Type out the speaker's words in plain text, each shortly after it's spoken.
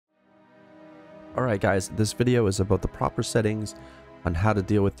Alright guys, this video is about the proper settings on how to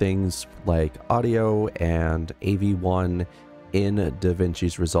deal with things like audio and AV1 in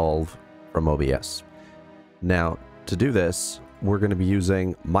Davinci's Resolve from OBS. Now, to do this, we're going to be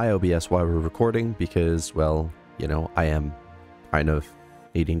using my OBS while we're recording because, well, you know, I am kind of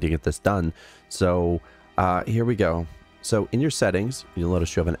needing to get this done. So, here we go. So, in your settings, you'll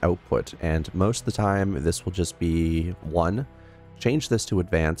notice you have an output, and most of the time, this will just be 1. Change this to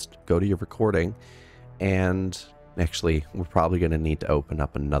advanced, go to your recording, and actually we're probably going to need to open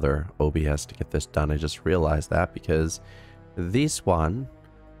up another OBS to get this done. I just realized that because this one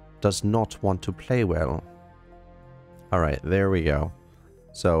does not want to play well. Alright, there we go.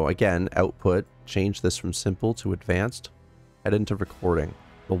 So again, output, change this from simple to advanced, head into recording.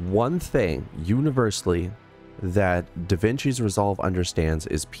 The one thing universally that Davinci's Resolve understands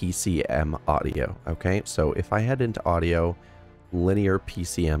is PCM audio, okay? So if I head into audio, linear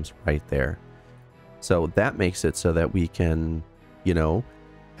PCMs right there. So that makes it so that we can, you know,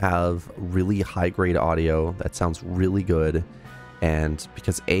 have really high grade audio that sounds really good. And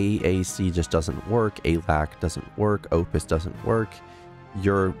because AAC just doesn't work, ALAC doesn't work, Opus doesn't work,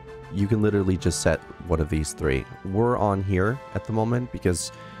 you can literally just set one of these three. We're on here at the moment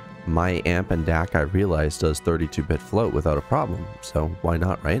because my amp and DAC, I realized, does 32-bit float without a problem. So why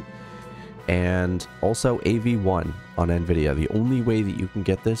not, right? And also AV1 on NVIDIA. The only way that you can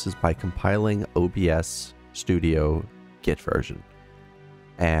get this is by compiling OBS-Studio Git version.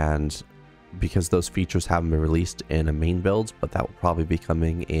 And because those features haven't been released in a main build, but that will probably be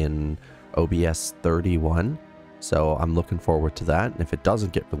coming in OBS 31. So I'm looking forward to that. And if it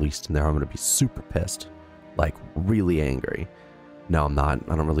doesn't get released in there, I'm going to be super pissed. Like, really angry. No, I'm not.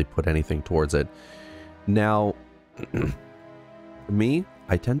 I don't really put anything towards it. Now, for me,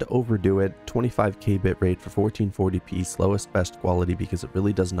 I tend to overdo it. 25k bitrate for 1440p, slowest best quality, because it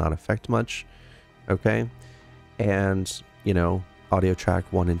really does not affect much. Okay? And, you know, audio track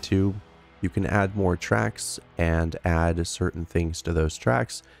 1 and 2, you can add more tracks and add certain things to those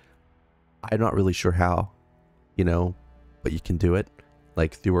tracks. I'm not really sure how, you know, but you can do it,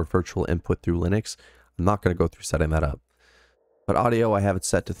 like through a virtual input through Linux. I'm not going to go through setting that up. But audio, I have it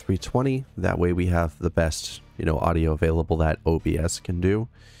set to 320. That way we have the best, you know, audio available that OBS can do.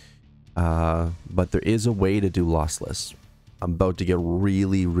 But there is a way to do lossless. I'm about to get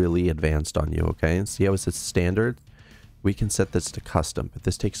really, really advanced on you, okay? See how it's standard? We can set this to custom, but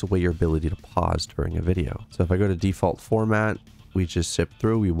this takes away your ability to pause during a video. So if I go to default format, we just zip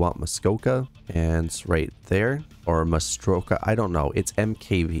through. We want Muskoka, and it's right there. Or Mustroka, I don't know. It's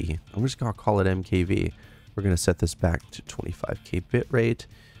MKV. I'm just going to call it MKV. We're going to set this back to 25k bitrate.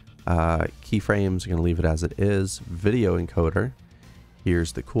 Keyframes, going to leave it as it is. Video encoder.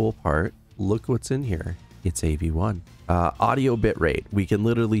 Here's the cool part. Look what's in here. It's AV1. Audio bitrate. We can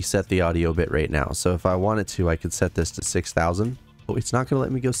literally set the audio bitrate now. So if I wanted to, I could set this to 6,000. Oh, it's not going to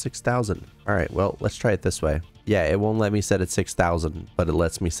let me go 6,000. All right, well, let's try it this way. Yeah, it won't let me set it 6,000, but it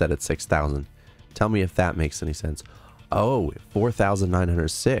lets me set it 6,000. Tell me if that makes any sense. Oh,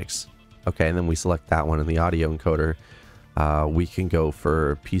 4,906. Okay, and then we select that one in the audio encoder. We can go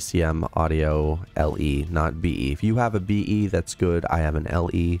for PCM audio LE, not BE. If you have a BE, that's good. I have an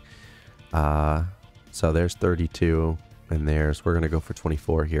LE. So there's 32, and we're going to go for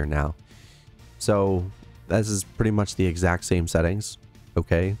 24 here now. So this is pretty much the exact same settings,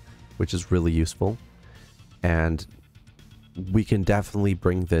 okay, which is really useful. And we can definitely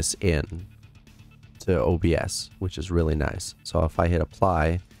bring this in to OBS, which is really nice. So if I hit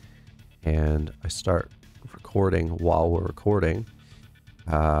apply, and I start recording while we're recording,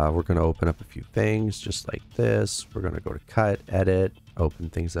 we're going to open up a few things just like this. We're going to go to cut, edit,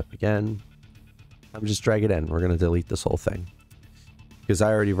 open things up again. I'm just drag it in. We're going to delete this whole thing because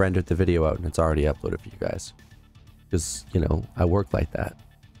I already rendered the video out and it's already uploaded for you guys because, you know, I work like that.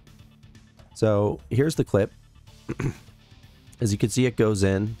 So here's the clip. As you can see, it goes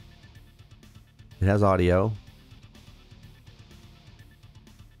in. It has audio.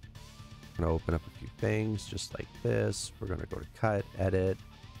 Going to open up a few things just like this. We're going to go to cut, edit,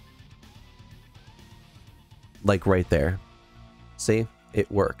 like right there. See, it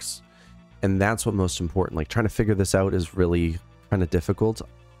works. And that's what most important. Like, trying to figure this out is really kind of difficult.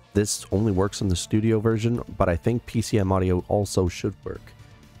 This only works on the studio version, but I think PCM audio also should work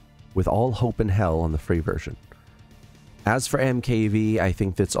with all hope in hell on the free version. As for MKV, I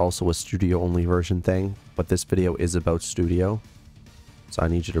think that's also a studio only version thing, but this video is about studio. So I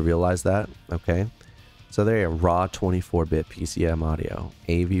need you to realize that, okay? So there you go, raw 24-bit PCM audio,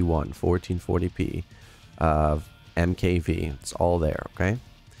 AV1, 1440p, MKV, it's all there, okay?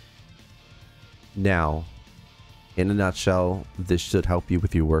 Now, In a nutshell, this should help you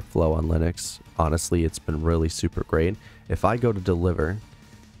with your workflow on Linux. Honestly, it's been really super great. If I go to deliver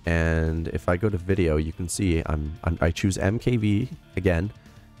and if I go to video, you can see I choose MKV again,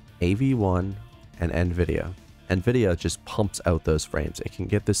 AV1 and NVIDIA. NVIDIA just pumps out those frames. It can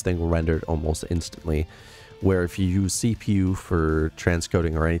get this thing rendered almost instantly, where if you use CPU for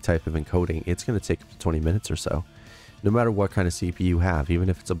transcoding or any type of encoding, it's going to take up to 20 minutes or so. No matter what kind of CPU you have, even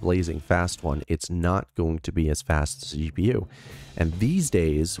if it's a blazing fast one, it's not going to be as fast as a GPU. And these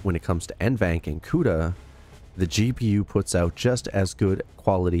days, when it comes to NVENC and CUDA, the GPU puts out just as good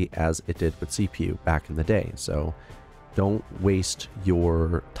quality as it did with CPU back in the day. So don't waste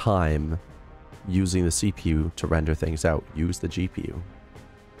your time using the CPU to render things out. Use the GPU.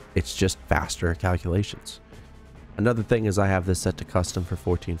 It's just faster calculations. Another thing is I have this set to custom for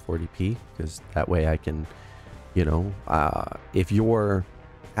 1440p, because that way I can, you know, if you're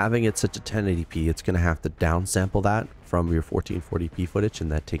having it set to 1080p, it's going to have to downsample that from your 1440p footage,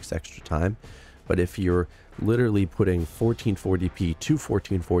 and that takes extra time. But if you're literally putting 1440p to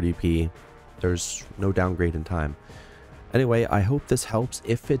 1440p, there's no downgrade in time. Anyway, I hope this helps.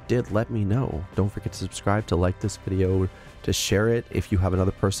 If it did, let me know. Don't forget to subscribe, to like this video, to share it if you have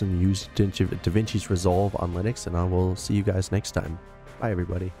another person use Davinci's Resolve on Linux, and I will see you guys next time. Bye,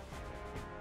 everybody.